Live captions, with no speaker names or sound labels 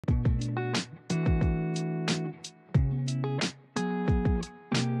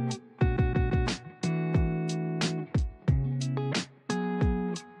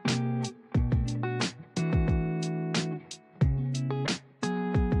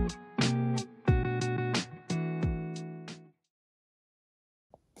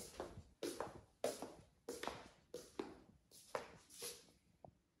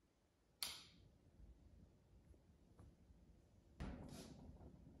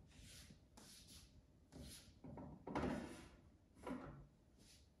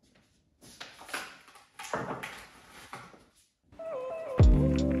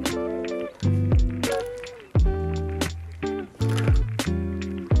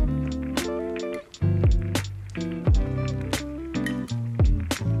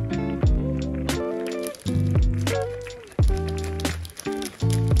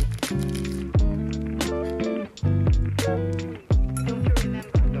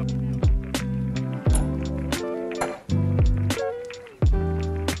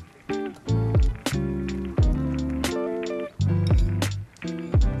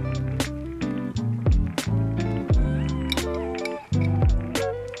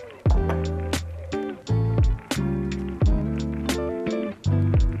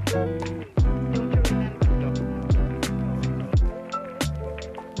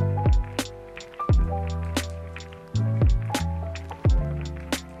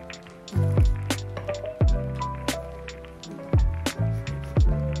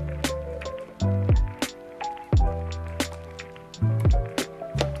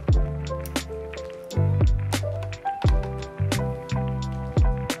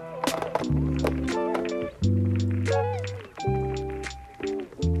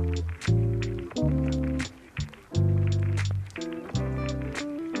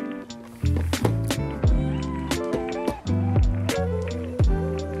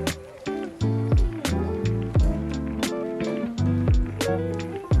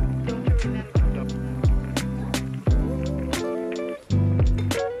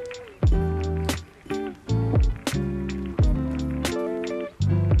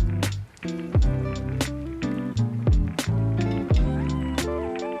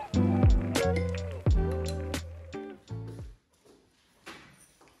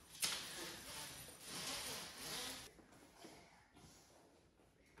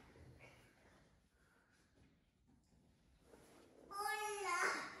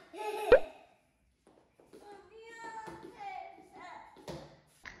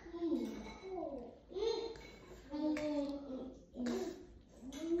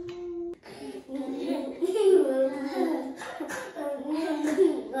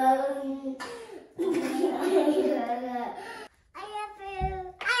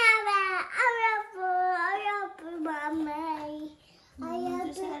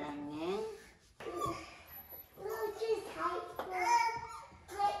사랑해.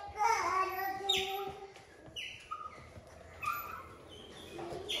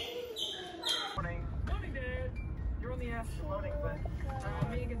 Morning, Dad. You're only after loading, but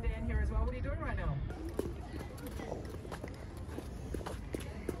me and Dan here as well. What are you doing right now?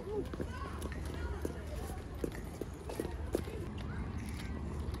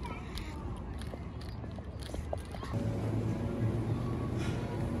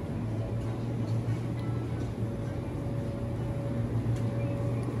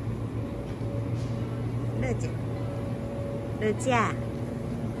 루지야,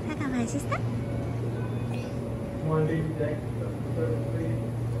 사과 맛있어?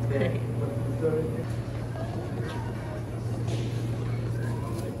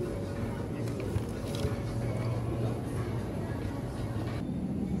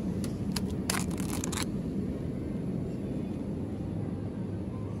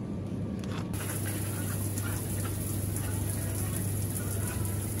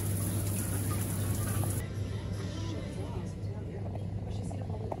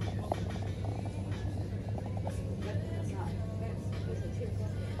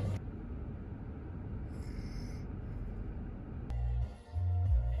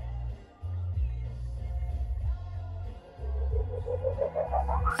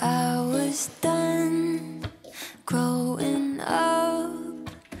 I was done growing up,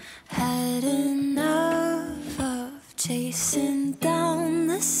 had enough of chasing down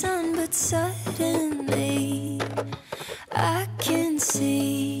the sun, but suddenly I can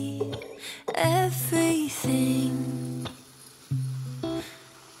see everything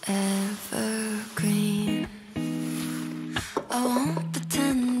evergreen. I won't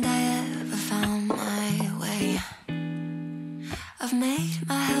pretend I ever found my way. I've made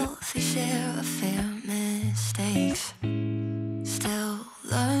my healthy share of fair mistakes, still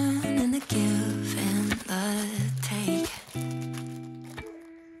learning to give and the take.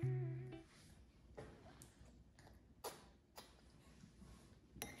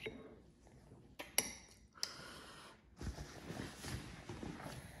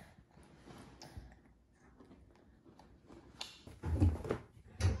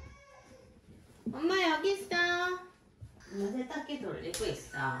 엄마 여기 있어. 엄마 세탁기 돌리고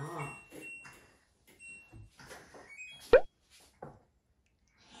있어.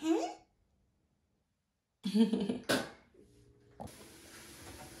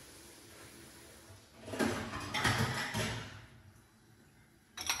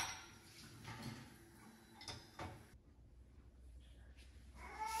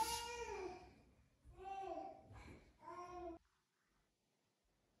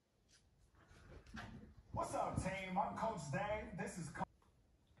 What's up, team? I'm Coach Dave. This is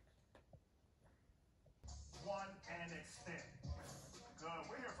one and extend. Good.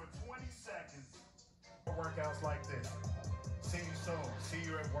 We're here for 20 seconds. Workouts like this. See you soon. See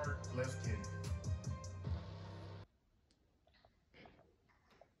you at work. Let's get it.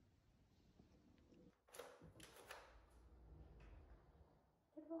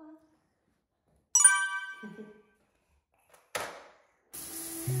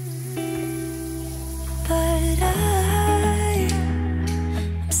 But I'm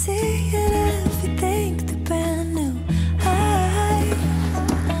seeing everything through brand new eyes,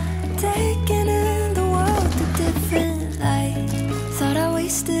 taking in the world through different light. Thought I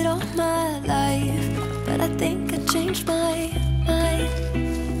wasted all my life, but I think I changed my mind.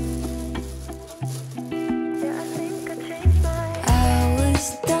 Yeah, I think I changed my mind. I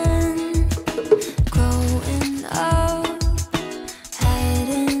was done growing up, had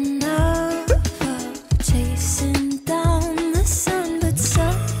enough of chasing down the sun, but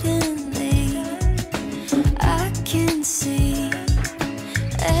suddenly I can see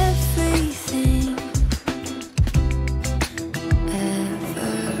everything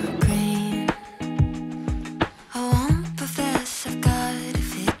evergreen. I won't profess I've got it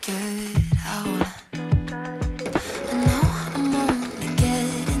figured out. I know I'm only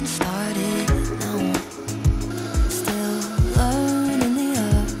getting started now, still learning the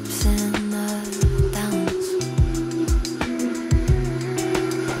ups and the downs.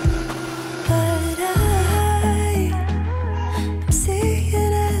 But I'm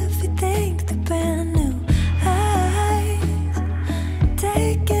seeing everything through brand new eyes,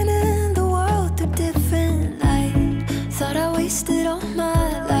 taking in the world through different light. Thought I wasted all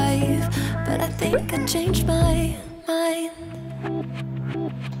my life, but I think I changed my mind.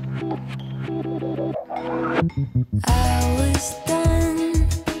 I was done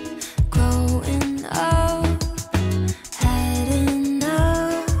growing up, had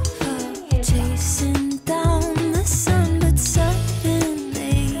enough of chasing down the sun, but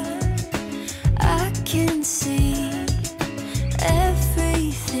suddenly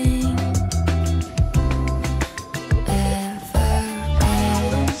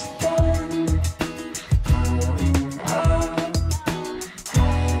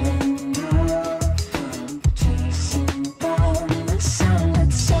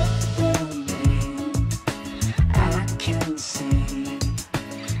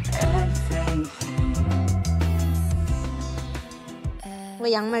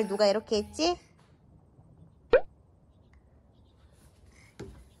왜 양말 누가 이렇게 했지?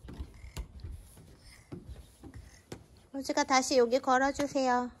 로즈가 다시 여기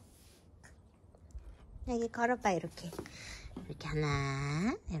걸어주세요. 여기 걸어봐. 이렇게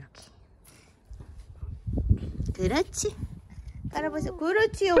하나, 이렇게. 그렇지. 걸어보세요.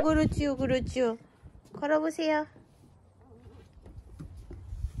 그렇지요. 걸어보세요.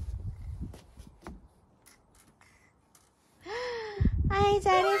 아이,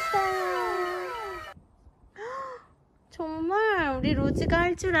 잘했어. 정말 우리 로즈가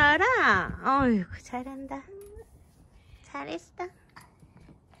할 줄 알아? 어휴, 잘한다. 잘했어.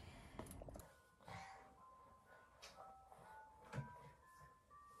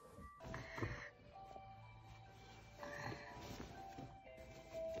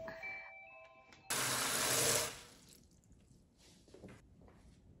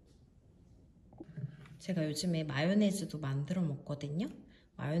 제가 요즘에 마요네즈도 만들어 먹거든요.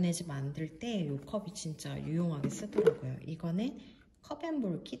 마요네즈 만들 때 이 컵이 진짜 유용하게 쓰더라고요. 이거는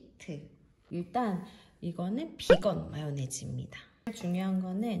컵앤볼 키트. 일단 이거는 비건 마요네즈입니다. 중요한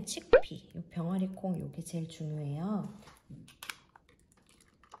거는 치크피, 이 병아리 콩, 이게 제일 중요해요.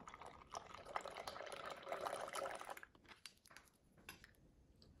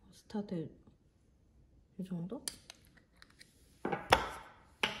 스타드 이 정도?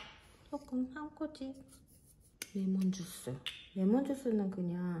 조금 한 꼬집 레몬 주스. 레몬 주스는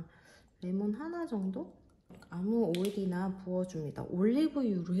그냥 레몬 하나 정도? 아무 오일이나 부어줍니다.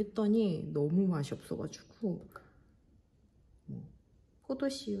 올리브유로 했더니 너무 맛이 없어가지고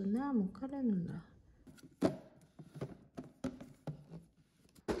포도씨유나 카레누나.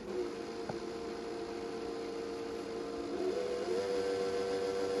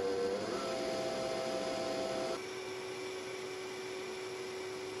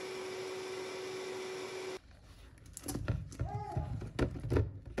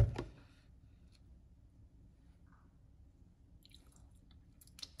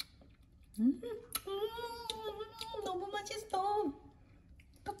 너무 맛있어.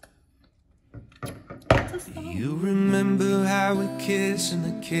 You remember how we kissed in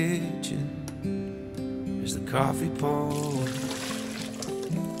the kitchen as the coffee poured.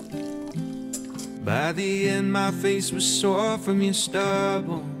 By the end my face was sore from your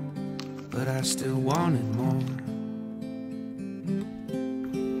stubble, but I still wanted more.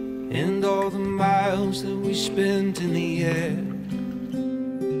 And all the miles that we spent in the air,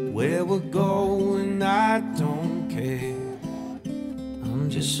 where we're going I don't care. I'm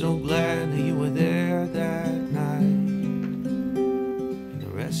just so glad that you were there that night in the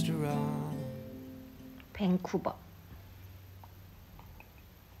restaurant. 밴쿠버.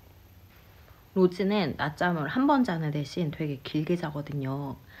 로즈는 낮잠을 한 번 자는 대신 되게 길게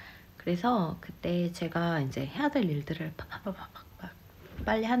자거든요. 그래서 그때 제가 이제 해야 될 일들을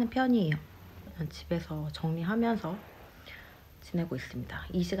빨리 하는 편이에요. 집에서 정리하면서 지내고 있습니다.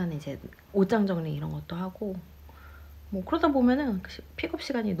 이 시간에 이제 옷장 정리 이런 것도 하고 뭐 그러다 보면은 픽업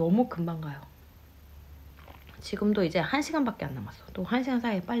시간이 너무 금방 가요. 지금도 이제 1시간밖에 안 남았어. 또 1시간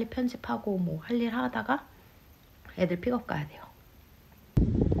사이에 빨리 편집하고 뭐 할 일 하다가 애들 픽업 가야 돼요.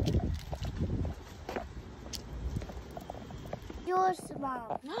 Yours,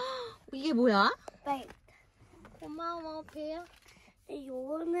 Mom. 이게 뭐야? Baked. 고마워, 배야.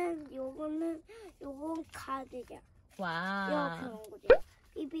 요건 카드야. 와. 이렇게 온 거야.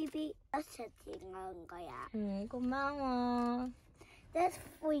 비비비 세팅한 거야. 고마워. That's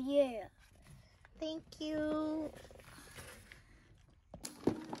for you. Thank you.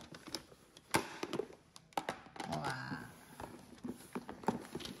 와.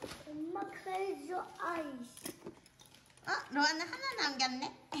 엄마 그래서 아이스. 로아는 하나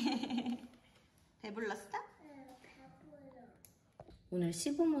남겼네. 배불렀어? 배불러. 오늘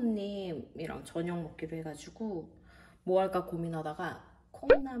시부모님이랑 저녁 먹기로 해가지고 뭐 할까 고민하다가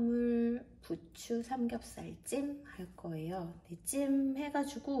콩나물, 부추, 삼겹살찜 할 거예요. 찜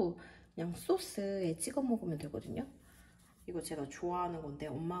해가지고 그냥 소스에 찍어 먹으면 되거든요. 이거 제가 좋아하는 건데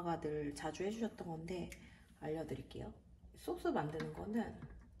엄마가 늘 자주 해주셨던 건데 알려드릴게요. 소스 만드는 거는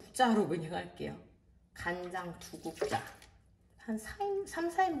국자로 그냥 할게요. 간장 2국자. 한 3,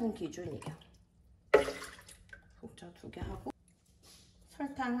 4인분 기준이에요. 국자 2개 하고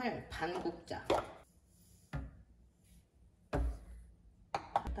설탕을 반 국자.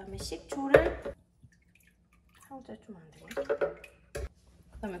 그 다음에 식초를 살짝 좀 안 되네.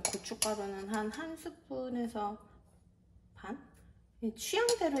 그 다음에 고춧가루는 한 스푼에서 반?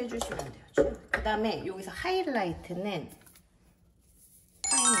 취향대로 해주시면 돼요. 취향. 그 다음에 여기서 하이라이트는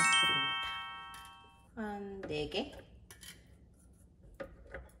파인애플입니다. 한 4개?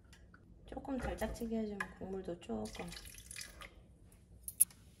 조금 달짝지게 해주면 국물도 조금.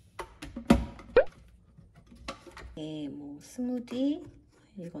 다양하게 뭐 스무디,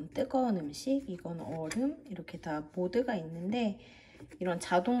 이건 뜨거운 음식, 이건 얼음, 이렇게 다 모드가 있는데 이런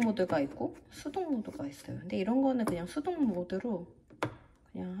자동 모드가 있고 수동 모드가 있어요. 근데 이런 거는 그냥 수동 모드로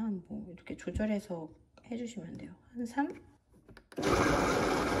그냥 한 뭐 이렇게 조절해서 해주시면 돼요. 한 3?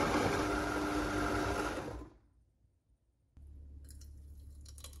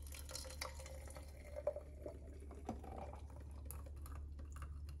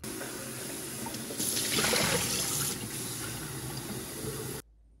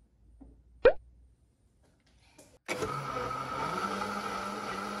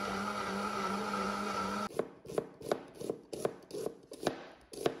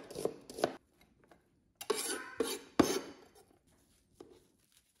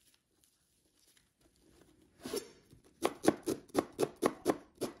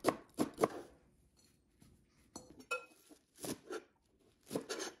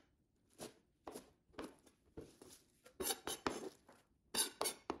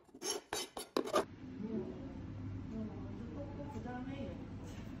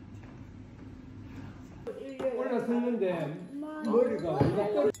 올라섰는데 머리가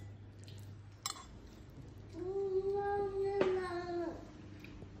떨어.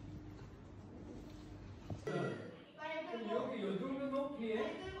 여기 요 정도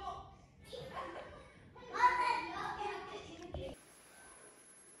높이에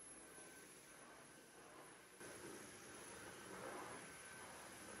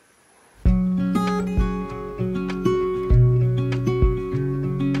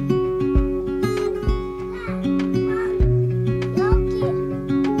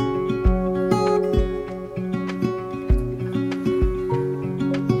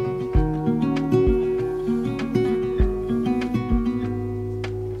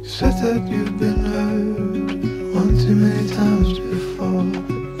said that you've been hurt one too many times before.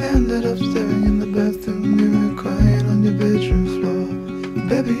 Ended up staring in the bathroom mirror, crying on your bedroom floor.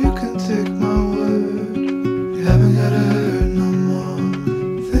 Baby, you can take